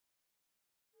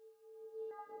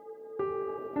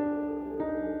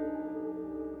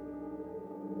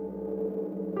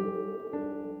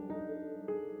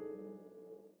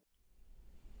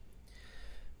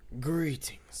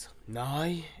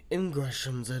Nye in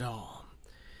Gresham's at all.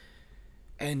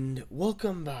 And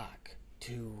welcome back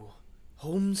to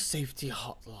Home Safety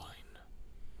Hotline.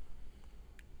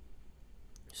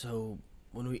 So,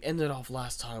 when we ended off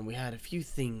last time, we had a few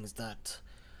things that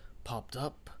popped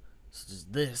up, such as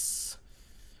this.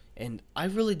 And I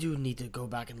really do need to go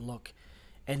back and look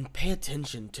and pay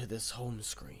attention to this home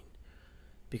screen,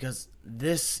 because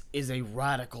this is a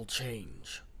radical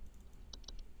change.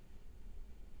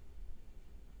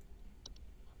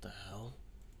 What the hell?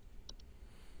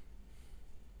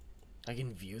 I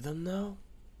can view them now?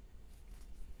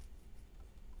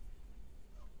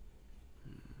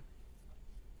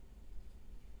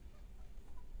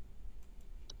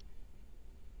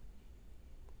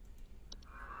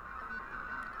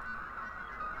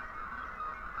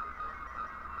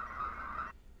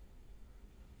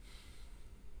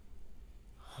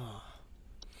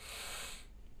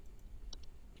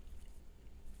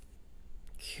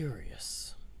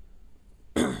 Curious.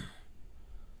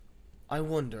 I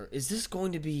wonder, is this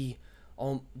going to be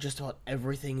just about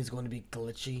everything is going to be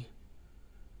glitchy?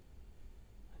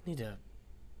 I need to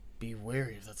be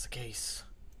wary if that's the case.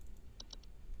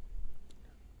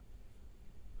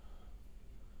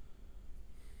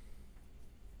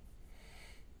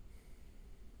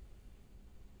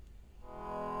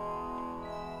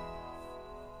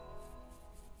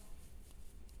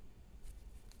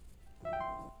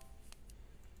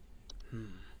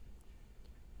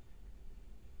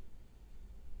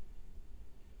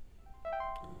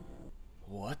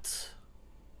 What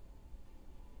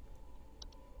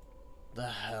the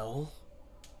hell?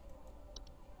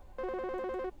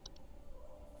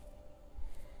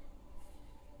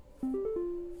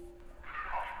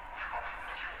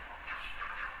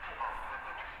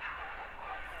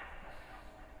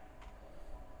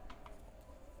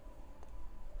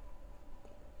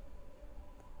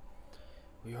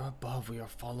 We are above, we are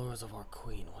followers of our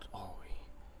queen. What are we?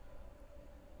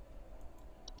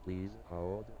 Please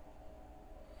hold.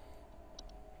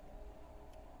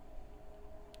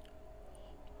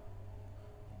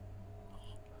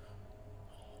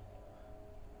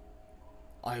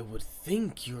 I would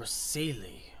think you're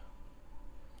Seelie,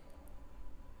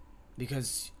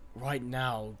 because right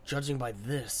now, judging by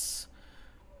this,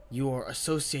 you're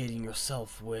associating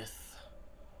yourself with...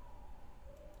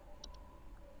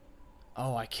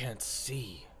 Oh, I can't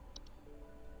see.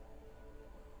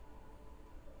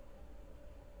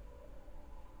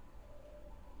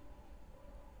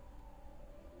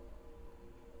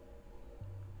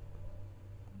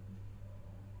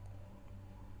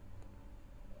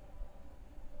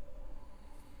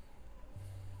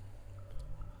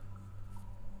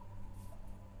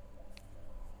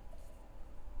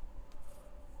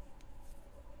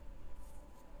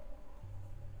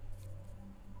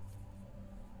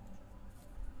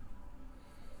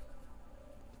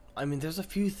 I mean, there's a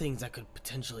few things that could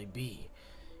potentially be.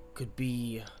 Could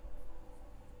be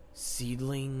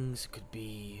seedlings, could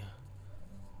be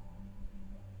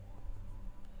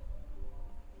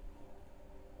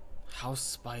house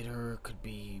spider, could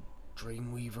be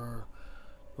dreamweaver.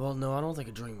 Well, no, I don't think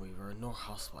a dreamweaver nor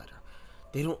house spider.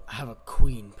 They don't have a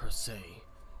queen per se,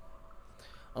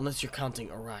 unless you're counting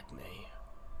arachne.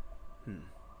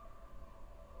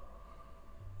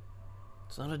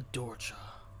 It's not a dorcha.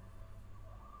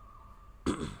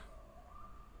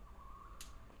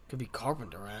 Could be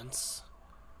carpenter ants.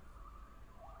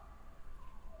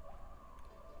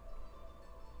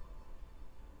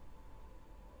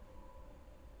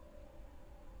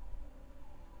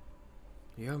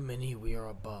 We are many, we are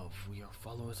above. We are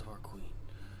followers of our queen.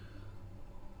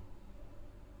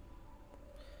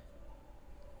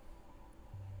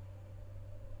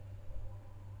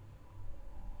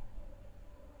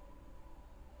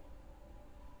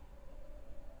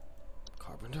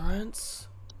 Carpenter ants?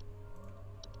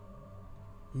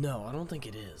 No, I don't think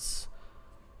it is.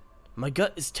 My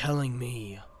gut is telling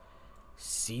me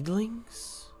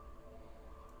seedlings?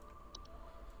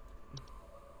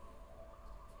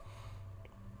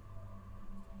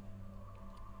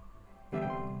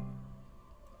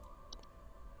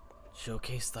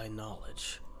 Showcase thy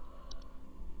knowledge.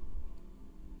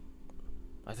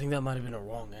 I think that might have been a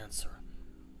wrong answer.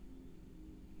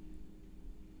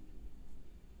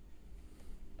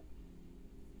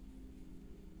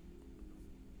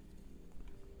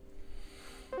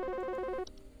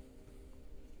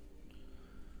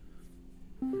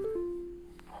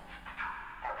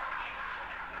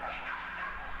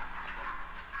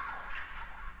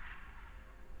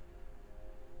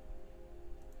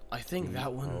 I think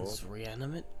that one's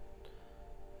reanimate.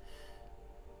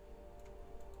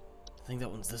 I think that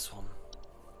one's this one.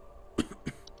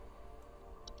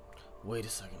 Wait a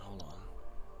second, hold on.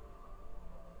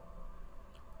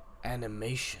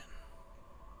 Animation.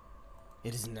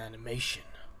 It is an animation.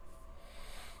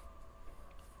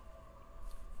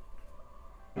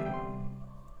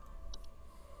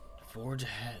 Forge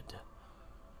ahead.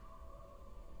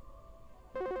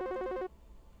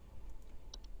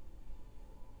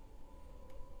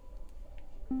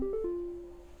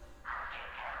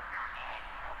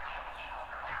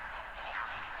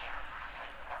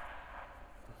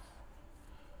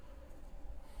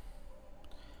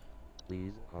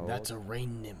 Please hold. That's a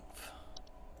rain nymph.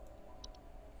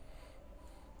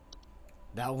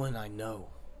 That one I know.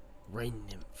 Rain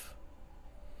nymph.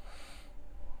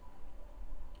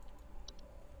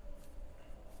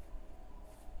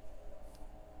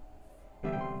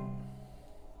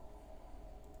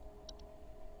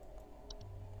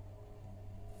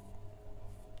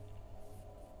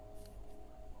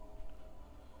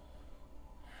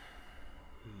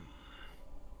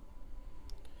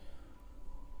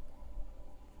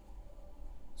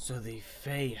 So the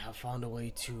Fae have found a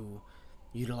way to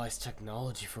utilize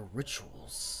technology for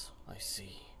rituals. I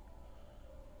see.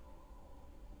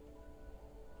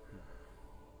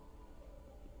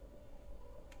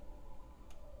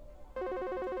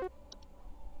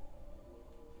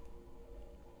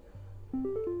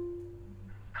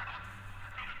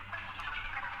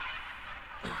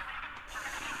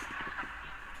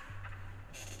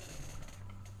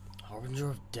 Harbinger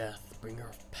of death, bringer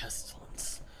of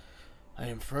pestilence. I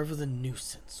am forever the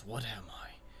nuisance. What am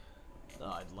I?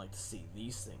 I'd like to see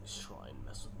these things try and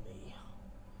mess with me.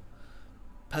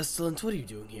 Pestilence, what are you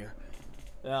doing here?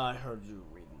 I heard you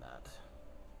reading that.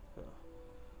 Huh.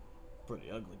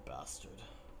 Pretty ugly bastard.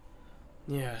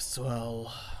 Yes,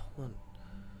 well,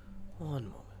 one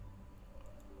moment.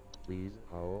 Please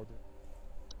hold.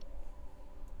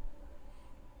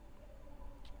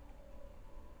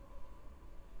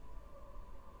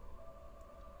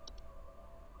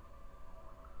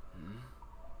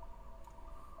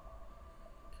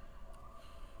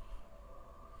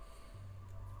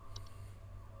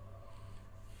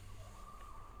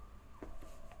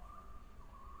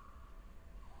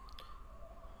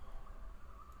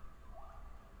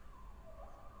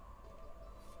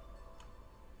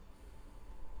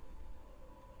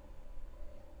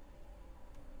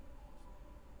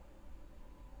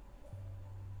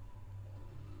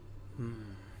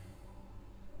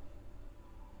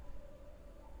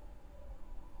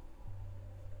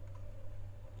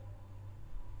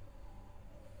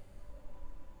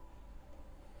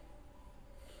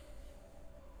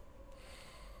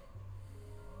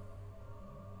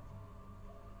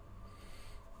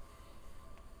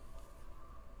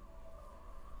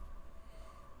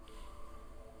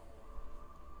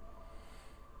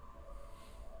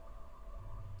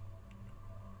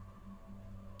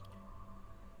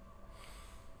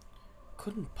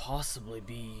 Couldn't possibly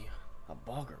be a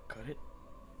bogger, could it?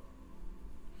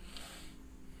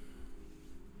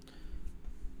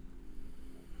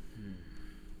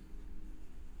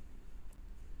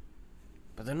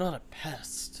 But they're not a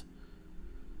pest.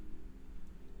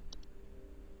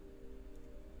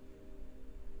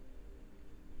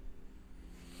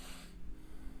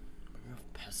 Bringer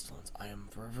of pestilence, I am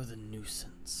forever the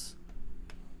nuisance.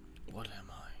 What am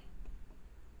I?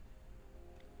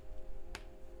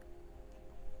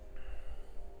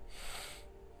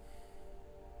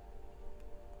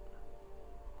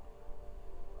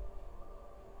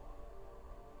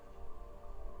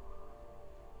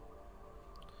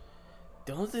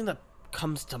 The only thing that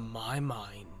comes to my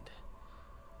mind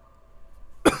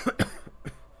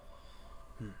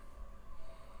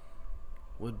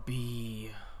would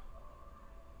be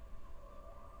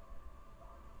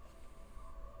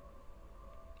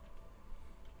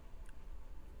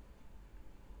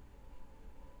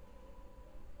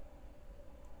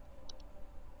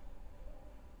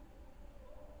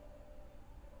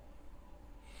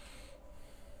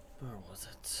where was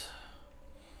it?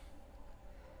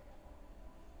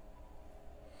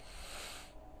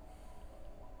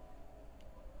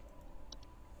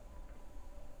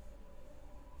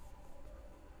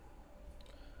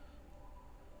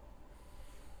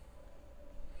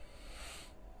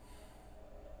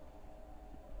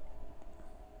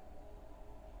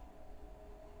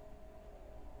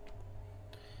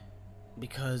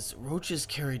 Because roaches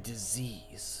carry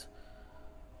disease,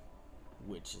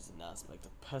 which is an aspect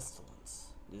of pestilence.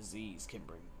 Disease can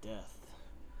bring death.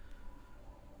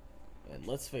 And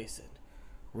let's face it,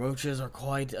 roaches are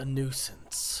quite a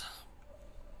nuisance.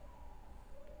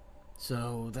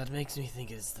 So that makes me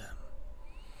think it is them.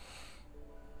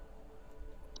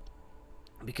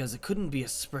 Because it couldn't be a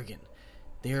Spriggan.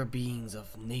 They are beings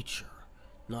of nature,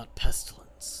 not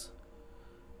pestilence.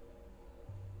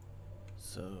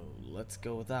 So, let's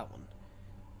go with that one.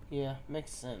 Yeah,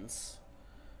 makes sense.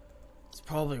 It's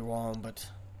probably wrong, but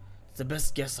it's the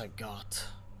best guess I got.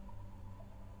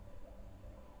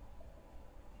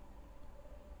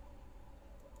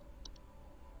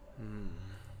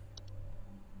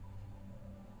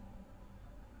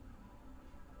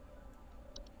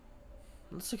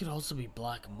 Unless it could also be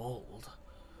black mold.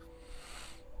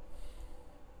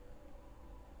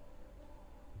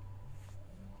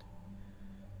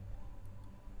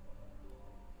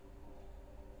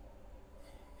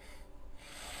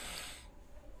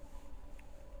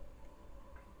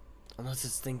 Unless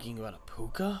it's thinking about a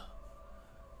puka?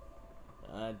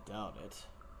 I doubt it.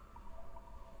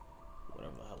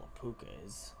 Whatever the hell a puka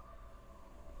is.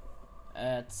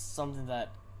 It's something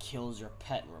that kills your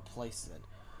pet and replaces it.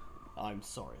 I'm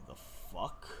sorry, the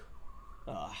fuck?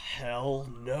 Hell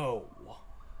no.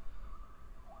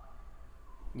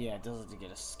 Yeah, it doesn't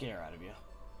get a scare out of you.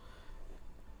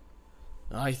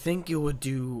 I think it would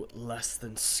do less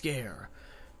than scare,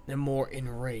 and more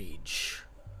enrage.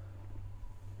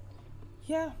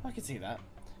 Yeah, I can see that.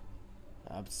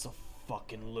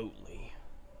 Abso-fucking-lutely.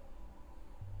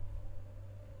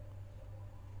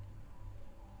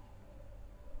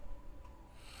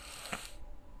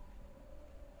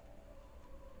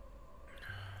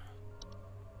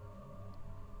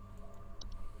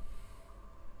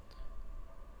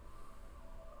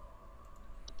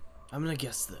 I'm gonna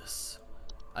guess this.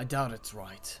 I doubt it's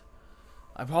right.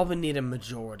 I probably need a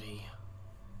majority.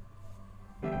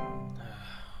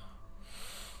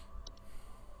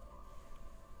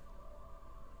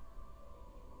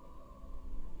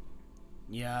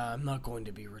 Yeah, I'm not going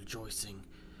to be rejoicing.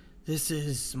 This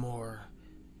is more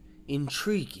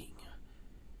intriguing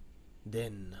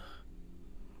than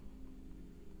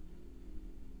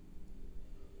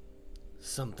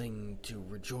something to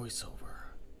rejoice over.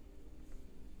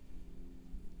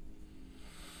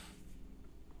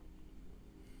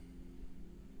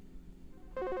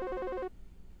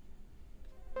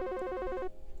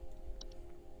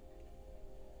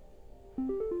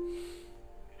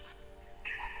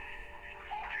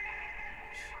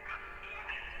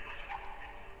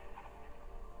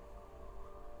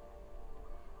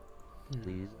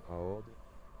 Please hold.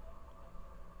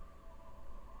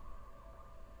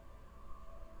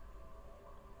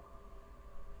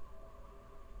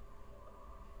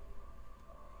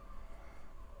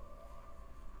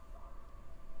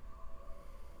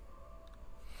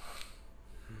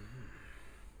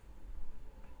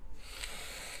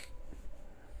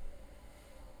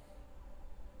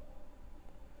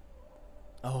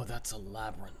 Oh, that's a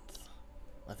labyrinth.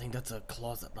 I think that's a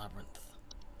closet labyrinth.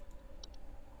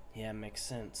 Yeah, makes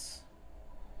sense.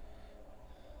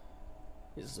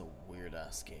 This is a weird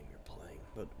ass game you're playing,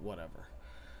 but whatever.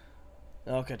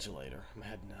 I'll catch you later. I'm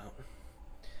heading out.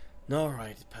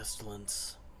 Alright,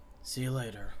 Pestilence. See you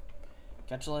later.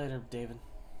 Catch you later, David.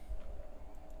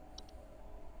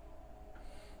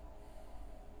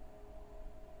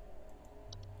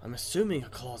 I'm assuming a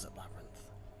closet labyrinth.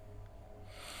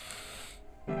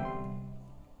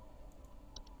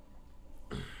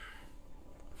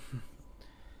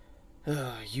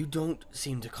 You don't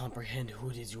seem to comprehend who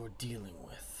it is you're dealing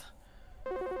with.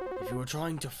 If you are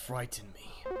trying to frighten me,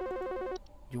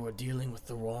 you are dealing with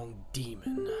the wrong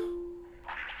demon.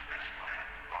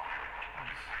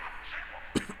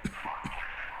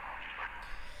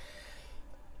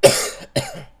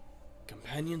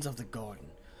 Companions of the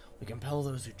garden, we compel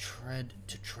those who tread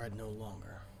to tread no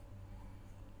longer.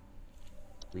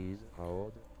 Please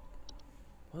hold.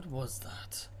 What was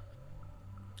that?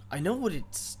 I know what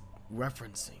it's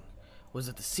referencing. Was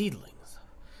it the seedlings?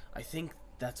 I think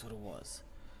that's what it was.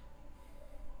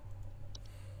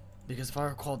 Because if I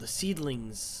recall, the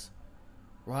seedlings...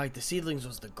 Right, the seedlings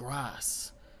was the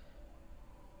grass.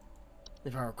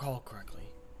 If I recall correctly.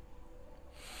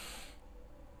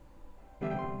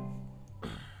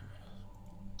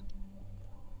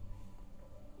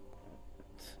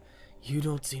 You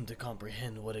don't seem to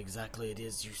comprehend what exactly it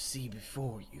is you see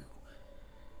before you.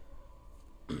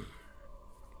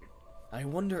 I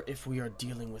wonder if we are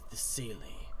dealing with the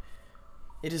Seelie.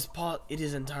 It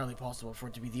is entirely possible for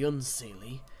it to be the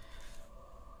Unseelie,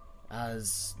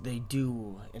 as they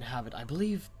do inhabit, I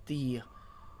believe, the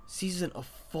season of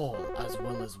fall as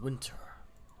well as winter.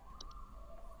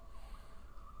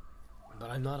 But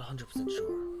I'm not 100%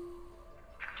 sure.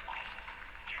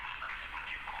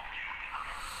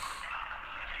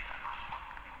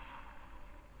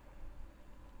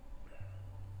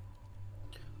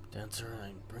 Dancer,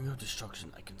 I bring out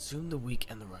destruction. I consume the weak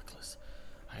and the reckless.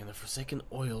 Hiding the forsaken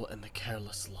oil and the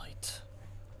careless light.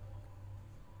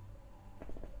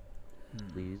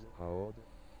 Please hold.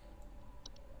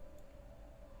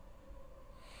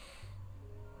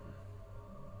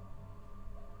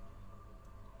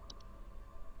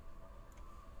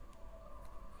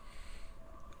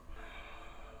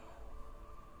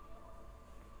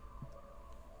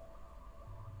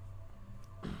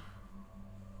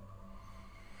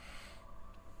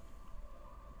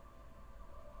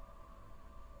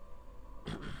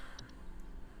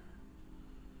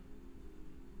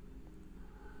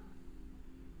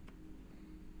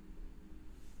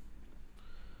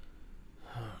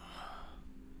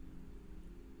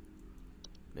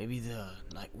 Maybe the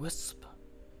night wisp?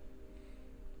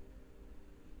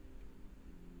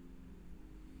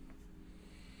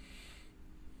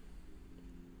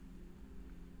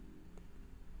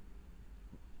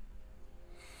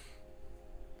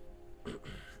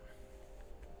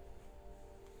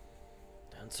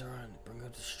 Dance around and bring her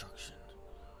destruction.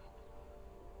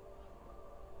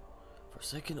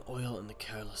 Forsaken oil and the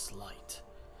careless light.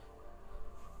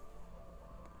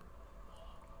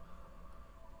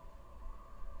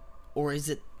 Or is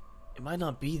it... It might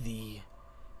not be the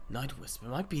night wisp. It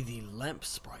might be the lamp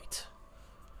sprite.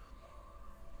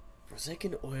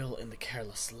 Forsaken oil and the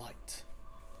careless light.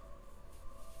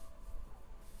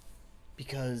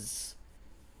 Because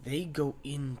they go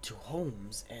into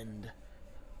homes and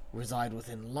reside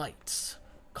within lights,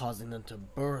 causing them to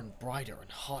burn brighter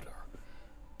and hotter,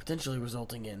 potentially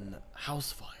resulting in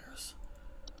house fires.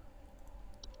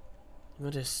 I'm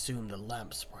going to assume the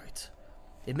lamp sprite.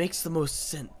 It makes the most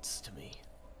sense to me.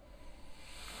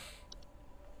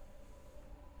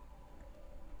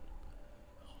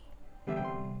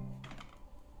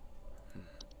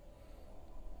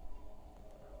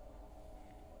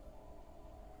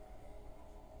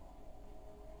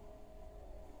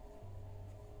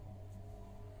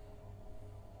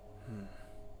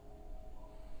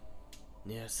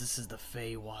 Yes, this is the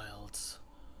Fae Wilds.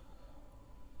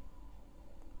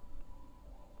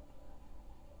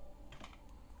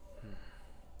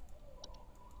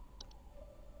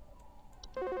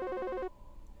 The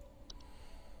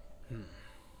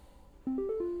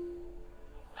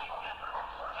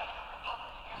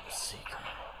seeker.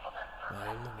 I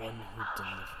am the one who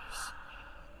delivers.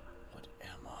 What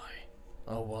am I?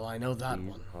 Oh, well, I know that Please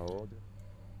one. hold.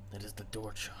 That is the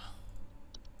Dorcha.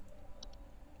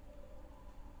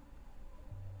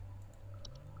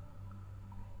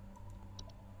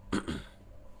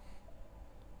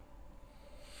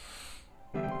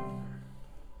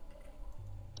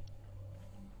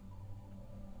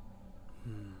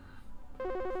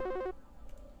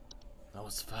 That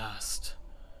was fast.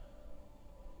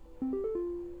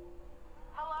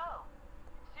 Hello,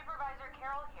 Supervisor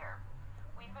Carroll here.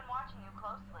 We've been watching you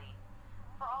closely.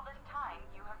 For all this time,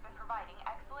 you have been providing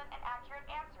excellent and accurate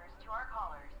answers to our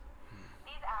callers.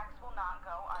 These acts will not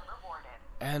go unrewarded.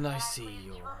 And I I'm see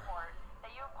pleased to your... report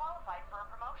that you have qualified for a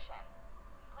promotion.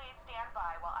 Please stand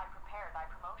by while I prepare thy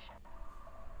promotion.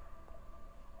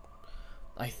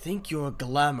 I think your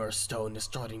glamour stone is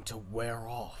starting to wear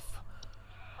off.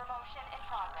 Promotion in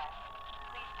progress.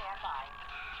 Please stand by.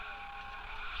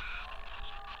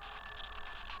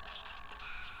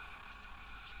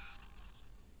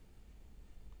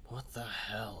 What the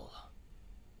hell?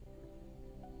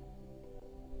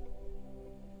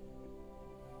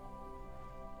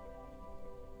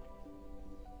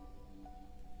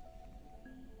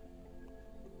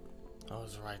 I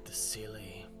was right, the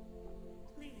Seelie.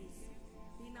 Please,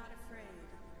 be not afraid.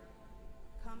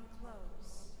 Come close.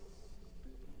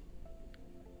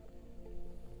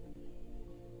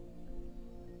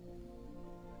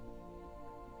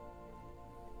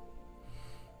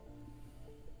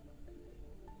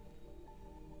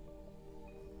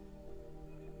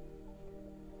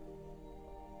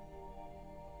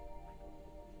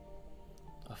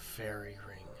 A fairy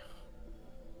ring.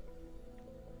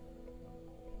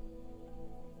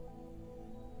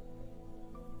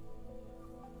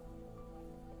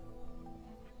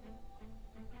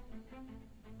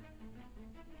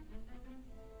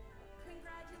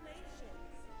 Congratulations!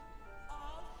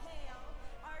 All hail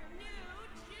our new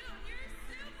junior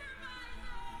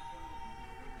supervisor!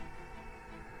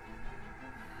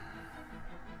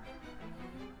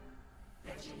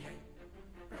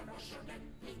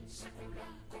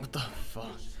 What the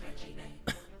fuck?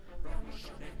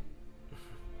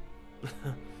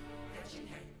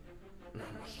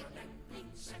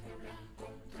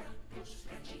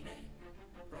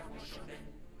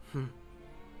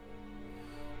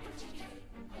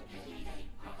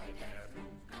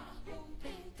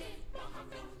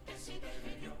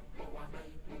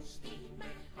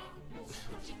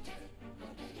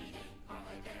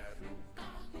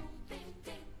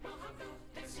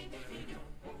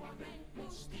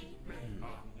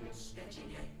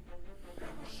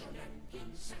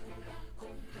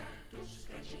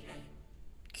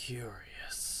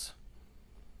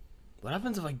 What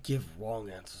happens if I give wrong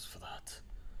answers for that?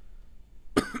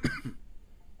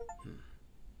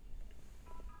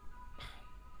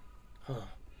 Huh.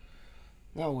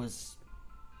 That was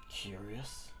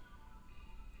curious.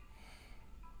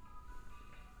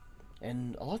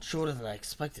 And a lot shorter than I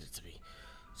expected it to be.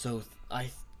 So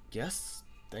I guess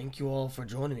thank you all for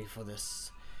joining me for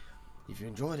this. If you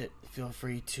enjoyed it, feel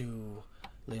free to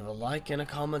leave a like and a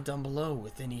comment down below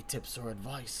with any tips or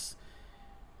advice.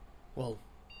 Well,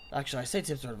 actually I say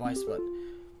tips or advice, but...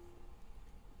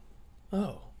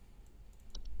 Oh.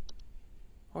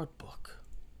 Art book.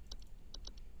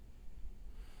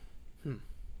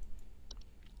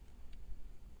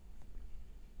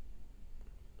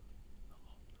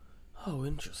 Oh,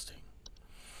 interesting.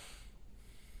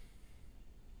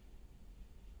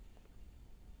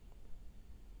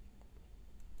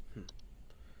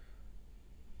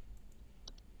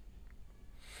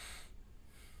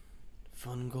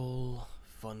 Fungal.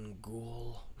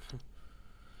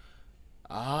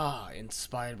 Ah,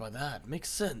 inspired by that. Makes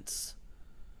sense.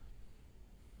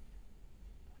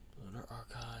 Lunar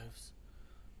Archives.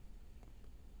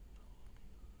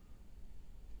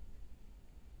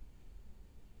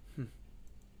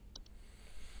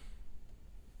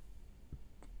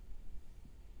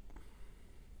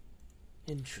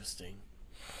 Interesting.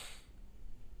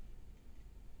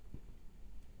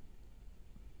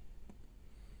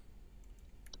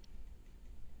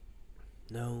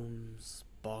 Gnomes,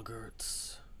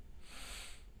 boggarts.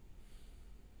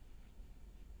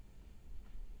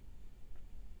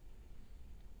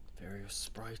 Various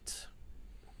sprite.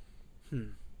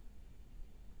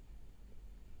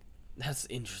 That's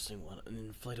an interesting one.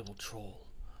 An inflatable troll.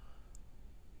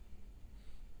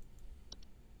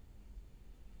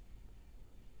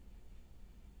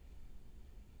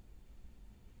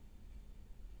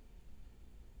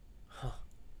 Huh.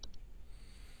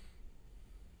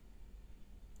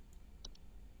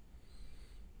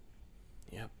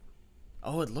 Yep.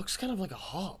 Oh, it looks kind of like a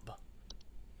hob.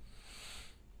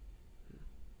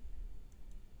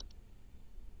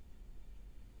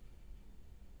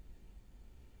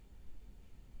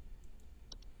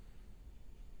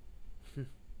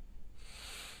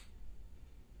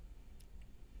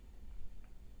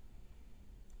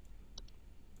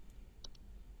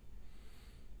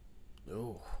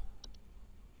 Oh.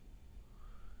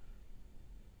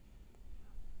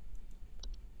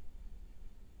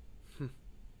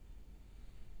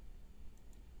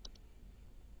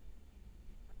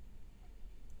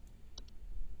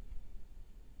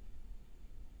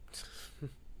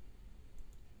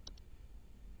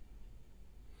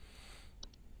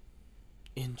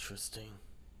 Interesting.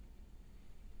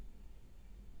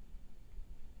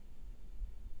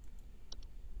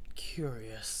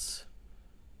 Curious.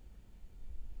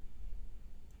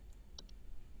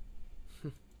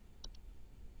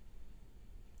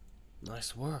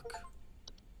 Nice work.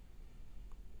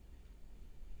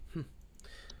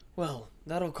 Well,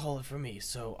 that'll call it for me,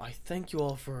 so I thank you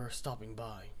all for stopping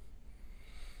by.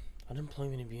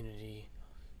 Unemployment immunity.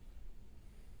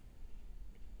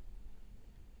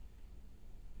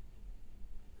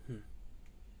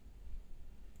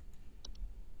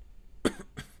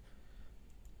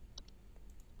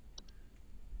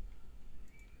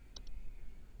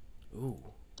 Ooh.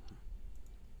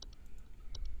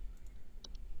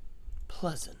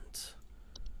 Pleasant.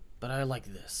 But I like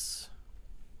this.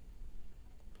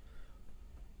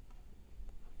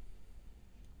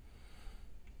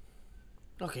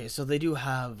 Okay, so they do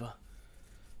have...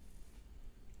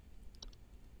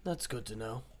 That's good to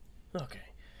know. Okay.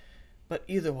 But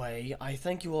either way, I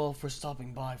thank you all for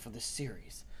stopping by for this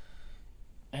series.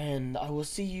 And I will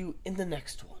see you in the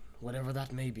next one, whatever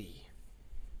that may be.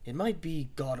 It might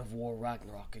be God of War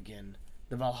Ragnarok again,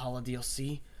 the Valhalla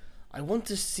DLC. I want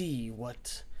to see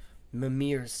what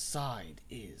Mimir's side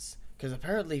is, because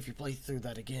apparently if you play through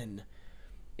that again,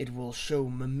 it will show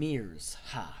Mimir's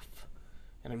half,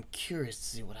 and I'm curious to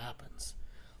see what happens.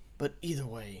 But either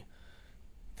way,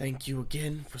 thank you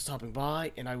again for stopping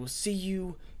by, and I will see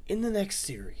you in the next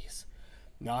series.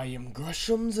 I am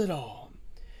Gresham's at all,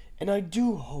 and I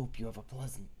do hope you have a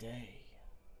pleasant day.